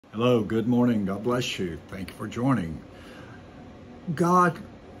Hello, good morning. God bless you. Thank you for joining. God,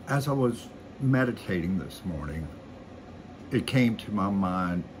 as I was meditating this morning, it came to my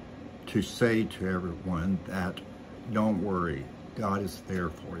mind to say to everyone that don't worry, God is there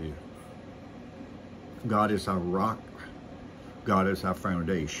for you. God is our rock. God is our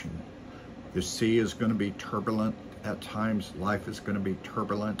foundation. The sea is going to be turbulent at times. Life is going to be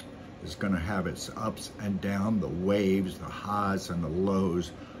turbulent. It's going to have its ups and downs, the waves, the highs and the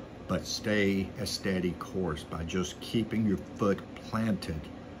lows. But stay a steady course by just keeping your foot planted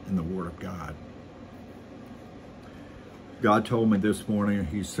in the Word of God. God told me this morning,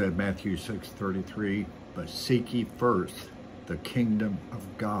 he said, Matthew 6:33, but seek ye first the kingdom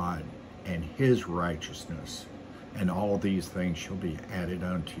of God and his righteousness, and all these things shall be added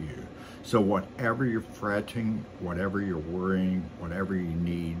unto you. So whatever you're fretting, whatever you're worrying, whatever you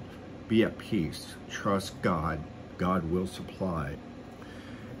need, be at peace. Trust God. God will supply.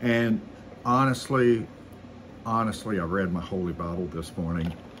 And honestly, I read my Holy Bible this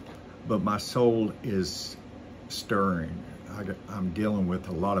morning, but my soul is stirring. I'm dealing with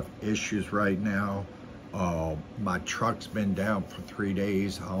a lot of issues right now. My truck's been down for 3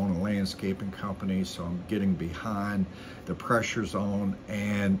 days. I own a landscaping company, so I'm getting behind. The pressure's on,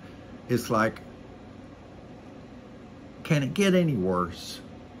 and it's like, can it get any worse?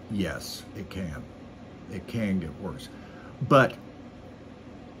 Yes, it can. It can get worse. But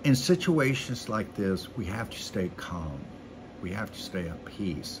in situations like this, we have to stay calm. We have to stay at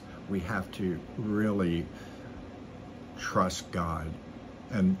peace. We have to really trust God.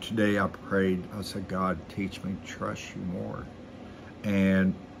 And today I prayed, I said, God, teach me to trust you more.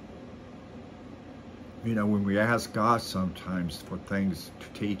 And, you know, when we ask God sometimes for things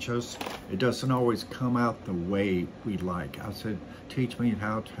to teach us, it doesn't always come out the way we'd like. I said, teach me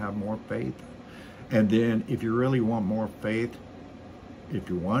how to have more faith. And then if you really want more faith, if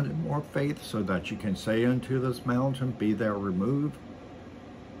you wanted more faith so that you can say unto this mountain, be thou removed,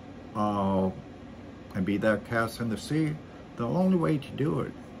 and be thou cast in the sea, the only way to do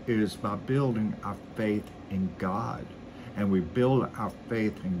it is by building our faith in God. And we build our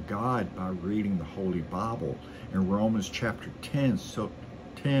faith in God by reading the Holy Bible. In Romans chapter 10,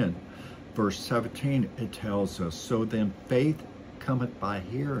 verse 17, it tells us, so then faith cometh by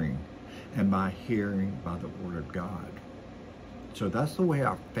hearing, and by hearing by the word of God. So that's the way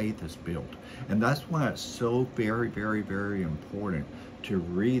our faith is built. And that's why it's so very, very, very important to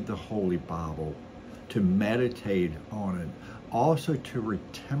read the Holy Bible, to meditate on it, also to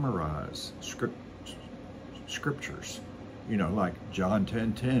memorize scriptures. You know, like John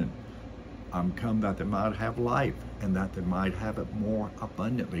 10:10, I'm come that they might have life and that they might have it more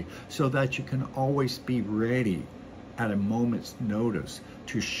abundantly, so that you can always be ready at a moment's notice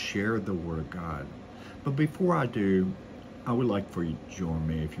to share the Word of God. But before I do, I would like for you to join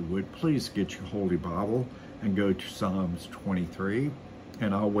me, if you would. Please get your Holy Bible and go to Psalms 23,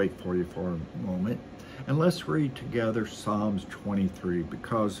 and I'll wait for you for a moment. And let's read together Psalms 23,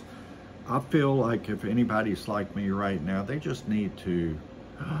 because I feel like if anybody's like me right now, they just need to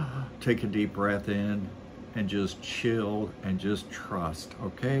take a deep breath in and just chill and just trust,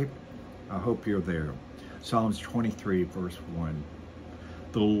 okay? I hope you're there. Psalms 23, verse 1.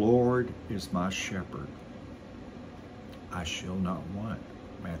 The Lord is my shepherd, I shall not want.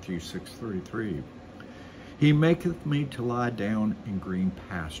 Matthew 6:33. He maketh me to lie down in green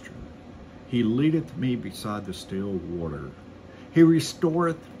pasture. He leadeth me beside the still water. He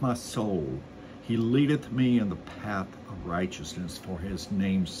restoreth my soul. He leadeth me in the path of righteousness for his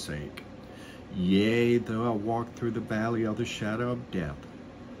name's sake. Yea, though I walk through the valley of the shadow of death,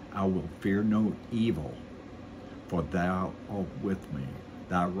 I will fear no evil, for thou art with me.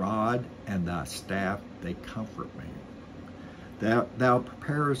 Thy rod and thy staff, they comfort me. Thou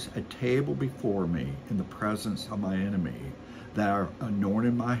preparest a table before me in the presence of my enemy. Thou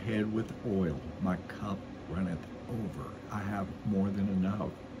anointest my head with oil. My cup runneth over. I have more than enough.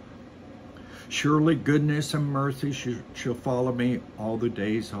 Surely goodness and mercy shall follow me all the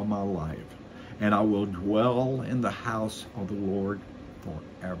days of my life, and I will dwell in the house of the Lord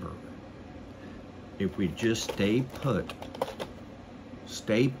forever. If we just stay put,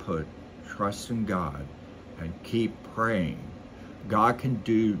 trust in God, and keep praying, God can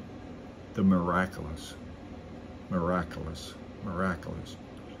do the miraculous.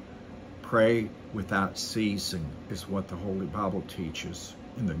 Pray without ceasing is what the Holy Bible teaches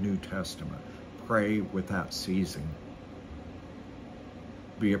in the New Testament. Pray without ceasing.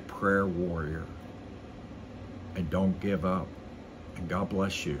 Be a prayer warrior and don't give up. And God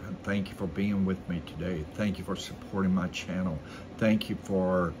bless you. And thank you for being with me today. Thank you for supporting my channel. Thank you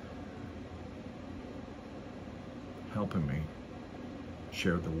for helping me.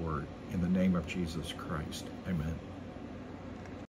 share the word. In the name of Jesus Christ, amen.